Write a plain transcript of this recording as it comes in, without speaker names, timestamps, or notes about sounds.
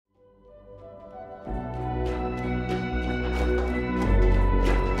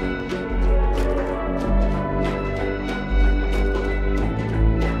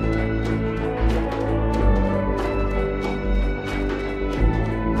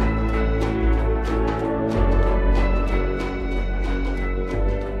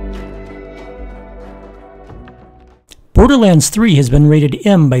Borderlands 3 has been rated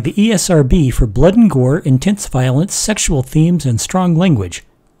M by the ESRB for blood and gore, intense violence, sexual themes, and strong language.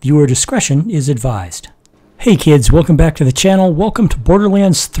 Viewer discretion is advised. Hey kids, welcome back to the channel. Welcome to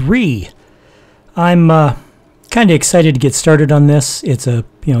Borderlands 3. I'm kind of excited to get started on this. It's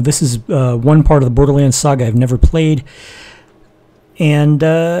this is one part of the Borderlands saga I've never played. And,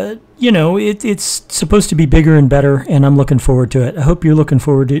 it's supposed to be bigger and better, and I'm looking forward to it. I hope you're looking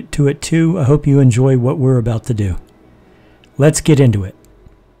forward to it too. I hope you enjoy what we're about to do. Let's get into it.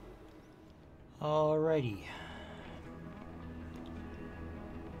 Alrighty.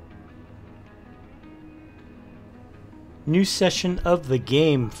 New session of the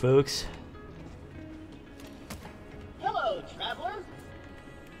game, folks. Hello, traveler.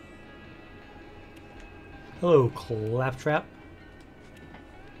 Hello, Claptrap.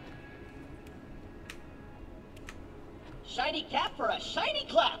 Shiny cap for a shiny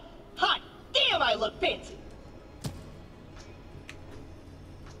clap. Hot damn, I look fancy.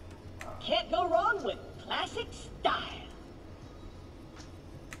 Can't go wrong with classic style.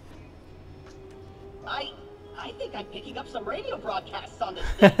 I think I'm picking up some radio broadcasts on this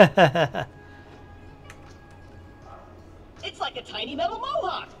thing. It's like a tiny metal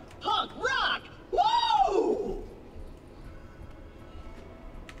mohawk. Punk rock. Whoa!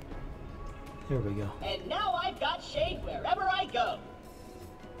 There we go. And now I've got shade wherever I go.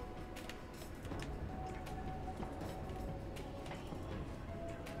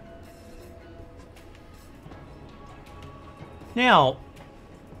 Now,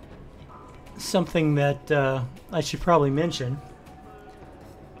 something that I should probably mention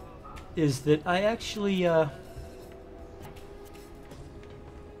is that I actually I've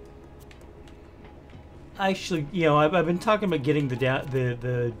been talking about getting the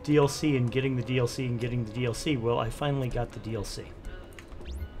DLC and getting the DLC and getting the DLC. Well, I finally got the DLC.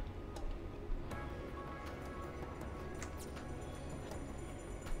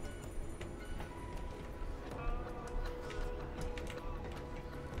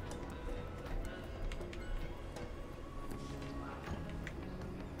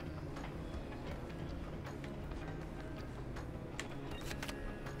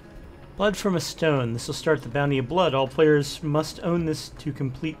 Blood from a stone. This will start the bounty of blood. All players must own this to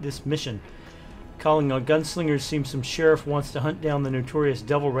complete this mission. Calling on gunslingers seems some sheriff wants to hunt down the notorious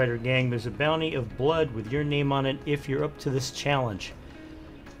Devil Rider gang. There's a bounty of blood with your name on it if you're up to this challenge.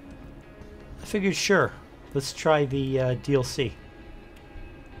 I figured, sure. Let's try the DLC.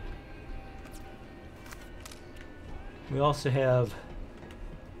 We also have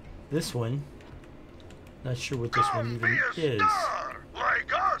this one. Not sure what this one even is.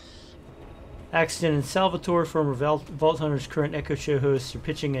 Accident and Salvatore, former Vault Hunter's current Echo Show hosts, are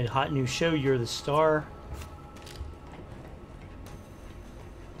pitching a hot new show, You're the Star.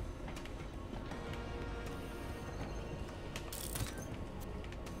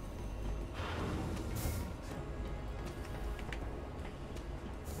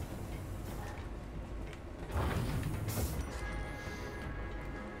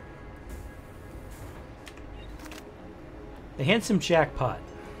 The Handsome Jackpot.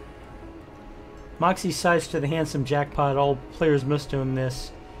 Moxie sides to the handsome jackpot. All players must own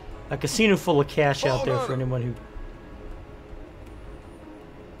this. A casino full of cash out there for anyone who...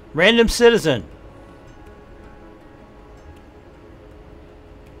 Random citizen.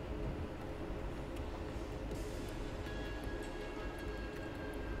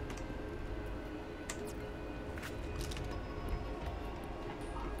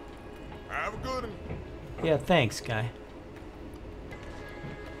 Have a good one. Yeah, thanks, guy.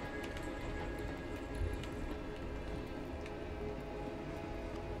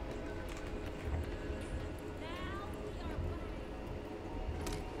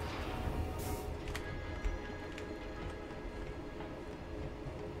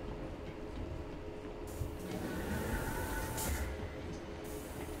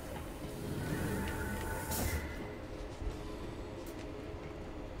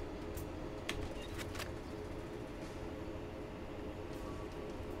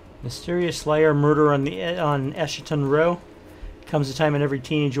 Mysterious lair murder on Esheton Row. Comes a time in every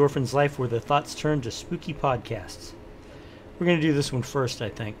teenage orphan's life where the thoughts turn to spooky podcasts. We're gonna do this one first, I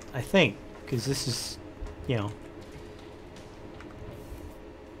think. Because this is, Under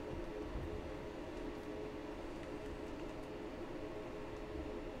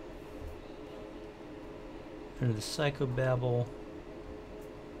the psychobabble.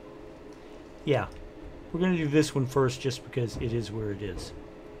 Yeah, we're gonna do this one first, just because it is where it is.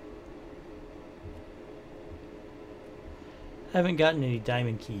 I haven't gotten any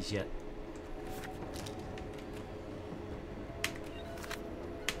diamond keys yet.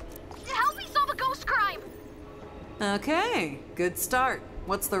 Help me solve a ghost crime! Okay, good start.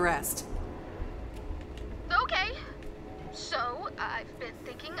 What's the rest? Okay. So, I've been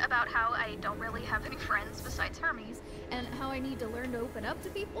thinking about how I don't really have any friends besides Hermes, and how I need to learn to open up to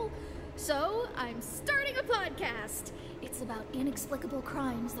people. So, I'm starting a podcast. It's about inexplicable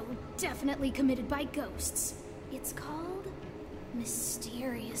crimes that were definitely committed by ghosts. It's called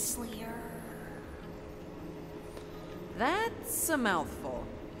Mysteriously. That's a mouthful.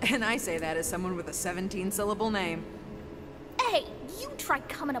 And I say that as someone with a 17-syllable name. Hey, you try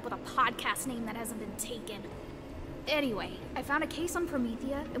coming up with a podcast name that hasn't been taken. Anyway, I found a case on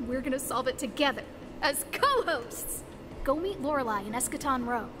Promethea, and we're gonna solve it together, as co-hosts! Go meet Lorelei in Eschaton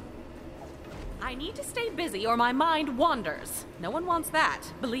Row. I need to stay busy or my mind wanders. No one wants that,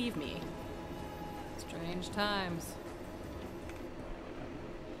 believe me. Strange times.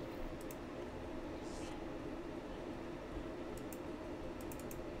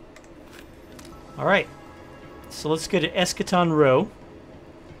 Alright, so let's go to Eschaton Row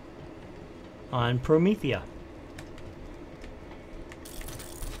on Promethea.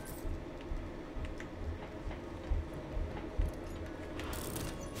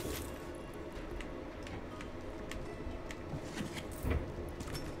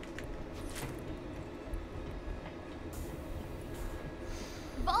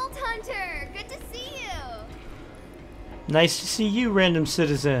 Vault Hunter, good to see you! Nice to see you, random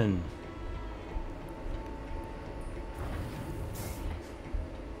citizen.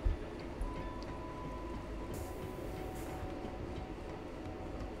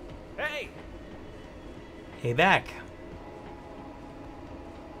 Hey! Hey back.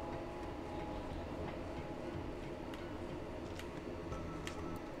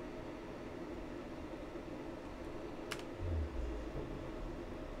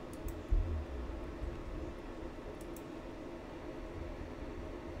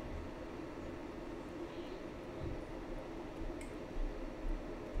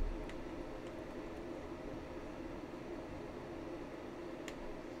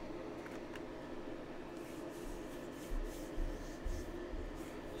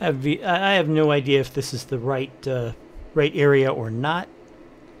 I have no idea if this is the right area or not.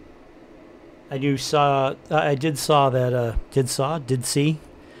 I did see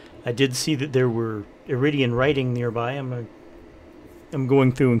that there were Iridian writing nearby. I'm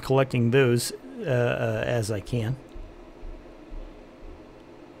going through and collecting those as I can.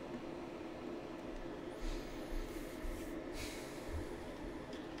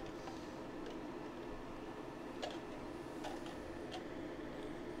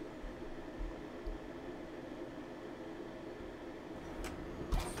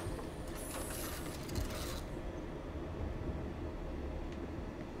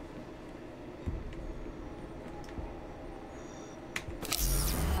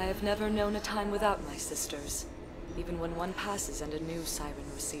 I have never known a time without my sisters. Even when one passes and a new siren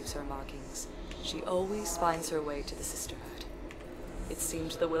receives her markings, she always finds her way to the sisterhood. It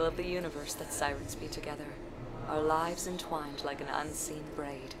seemed the will of the universe that sirens be together, our lives entwined like an unseen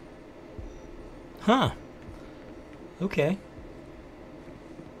braid. Huh. Okay.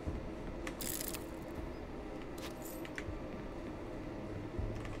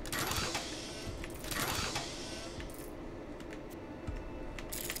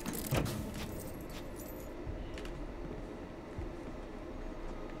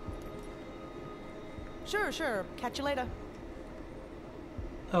 Sure. Catch you later.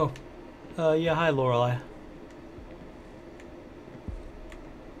 Oh. Yeah, hi, Lorelei.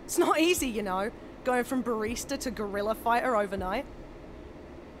 It's not easy, you know, going from barista to guerrilla fighter overnight.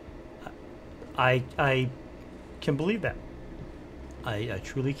 I can believe that. I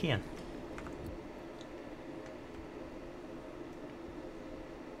truly can.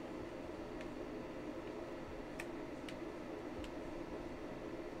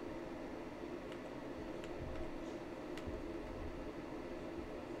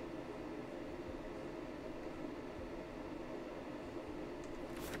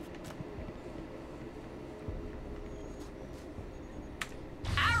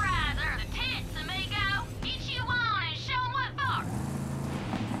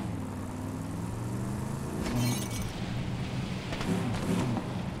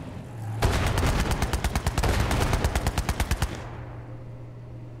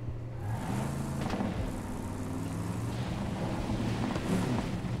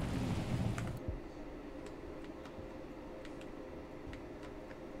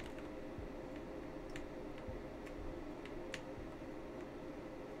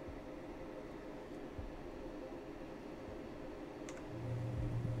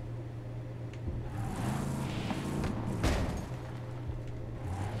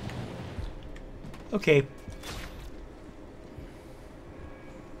 Okay.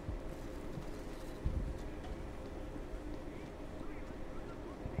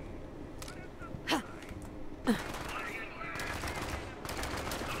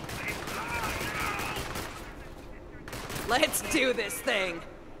 Let's do this thing.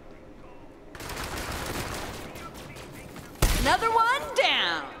 Another one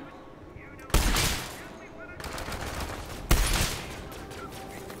down.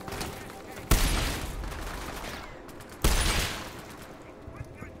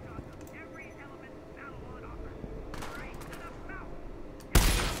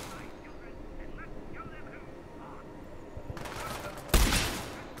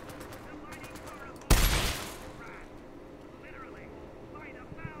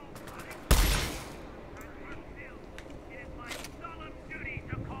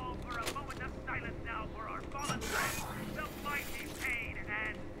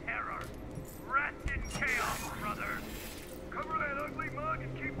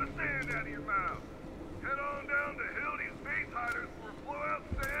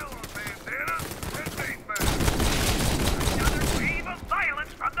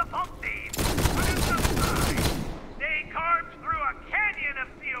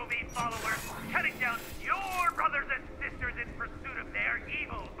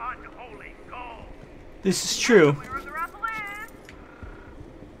 This is true.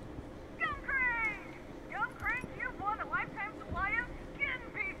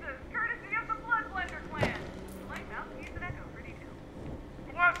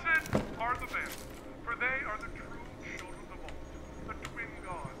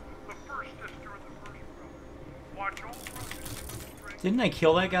 Didn't I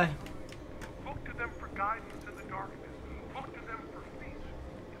kill that guy? Look to them for guidance in the darkness. Look to them for feast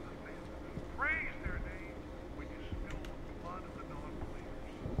in the famine. Praise their name when you spill the blood of the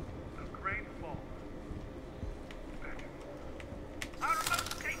non-believers. The great fall. Our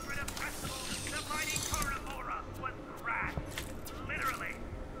most sacred of festivals, the mighty carnivora, was crashed, literally,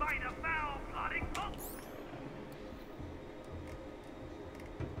 by the foul plotting folks.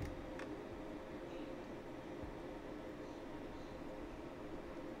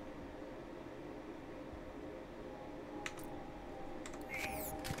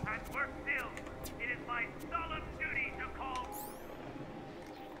 And worse still, it is my solemn duty to call.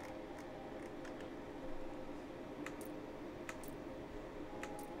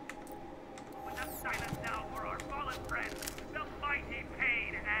 With the silence now for our fallen friends, the mighty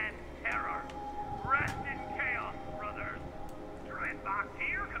pain and terror. Rest in chaos, brothers. Dreadbox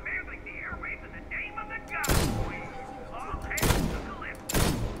here, commanding the airways in the name of the gods. We all hail to Calypso.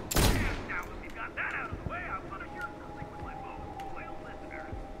 And now that we've got that out of the way, I want to share something with my most loyal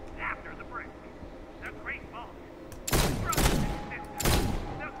listeners. After the break, the Great Vault. Brothers and sisters,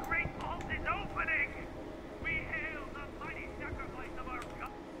 the Great Vault is opening. We hail the mighty sacrifice of our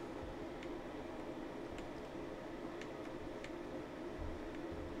God.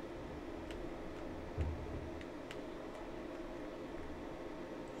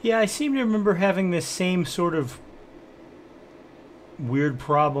 Yeah, I seem to remember having this same sort of weird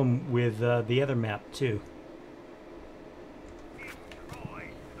problem with the other map, too. Troy,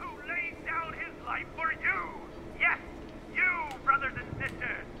 who laid down his life for you. Yes, you, brothers and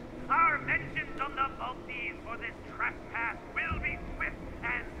sisters. Our vengeance on the Vultines for this trespass will be swift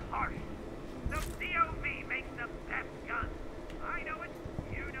and harsh. The COV makes the best guns. I know it,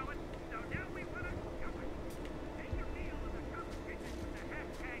 you know it, so now we want to show it. Take your meal in the competition with the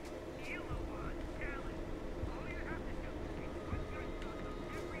hashtag #EloWan Challenge. All you have to do is put your thoughts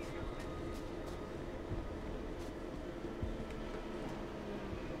on every element.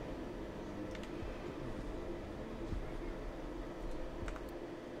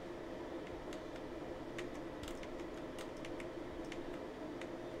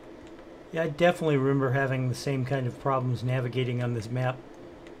 Yeah, I definitely remember having the same kind of problems navigating on this map.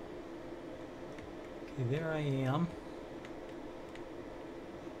 Okay, there I am.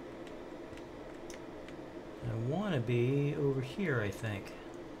 I want to be over here, I think.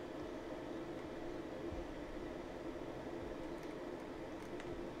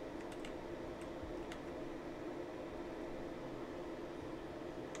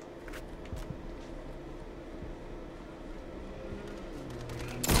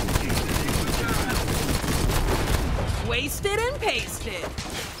 Wasted and pasted.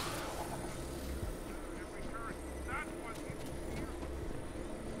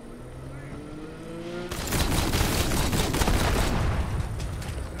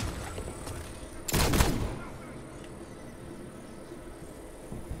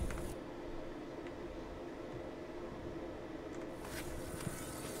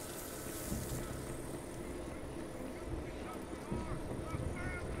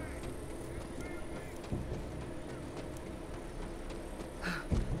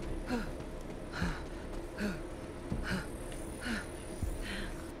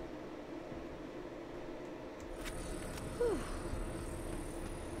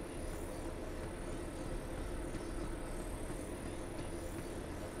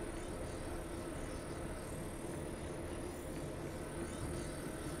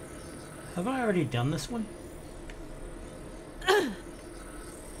 Have I already done this one?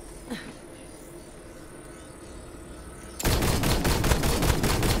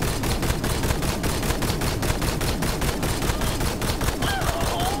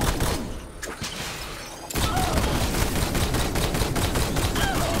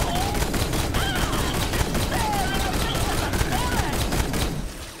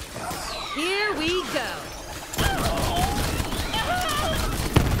 Here we go.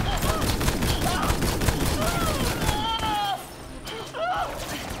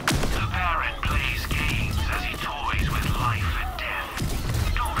 The Baron plays games as he toys with life and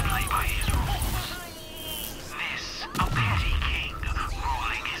death. Don't play by his rules. This, a petty king,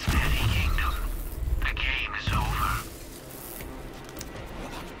 ruling his petty kingdom. The game is over.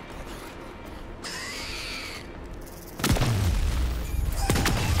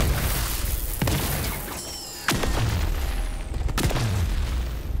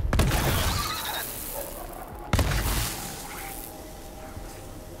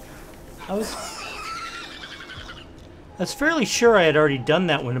 I was fairly sure I had already done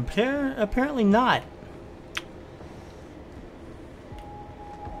that one. Apparently not.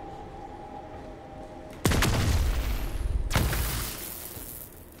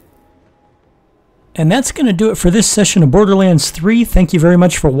 And that's going to do it for this session of Borderlands 3. Thank you very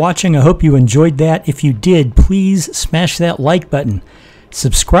much for watching. I hope you enjoyed that. If you did, please smash that like button.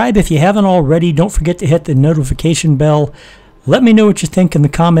 Subscribe if you haven't already. Don't forget to hit the notification bell. Let me know what you think in the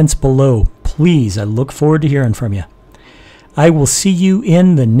comments below. Please, I look forward to hearing from you. I will see you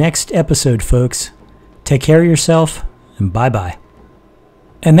in the next episode, folks. Take care of yourself, and bye-bye.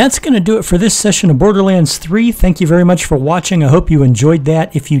 And that's going to do it for this session of Borderlands 3. Thank you very much for watching. I hope you enjoyed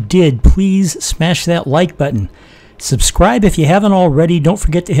that. If you did, please smash that like button. Subscribe if you haven't already. Don't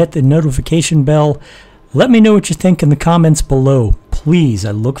forget to hit the notification bell. Let me know what you think in the comments below. Please,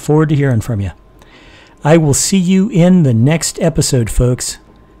 I look forward to hearing from you. I will see you in the next episode, folks.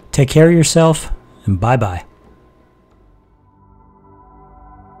 Take care of yourself, and bye-bye.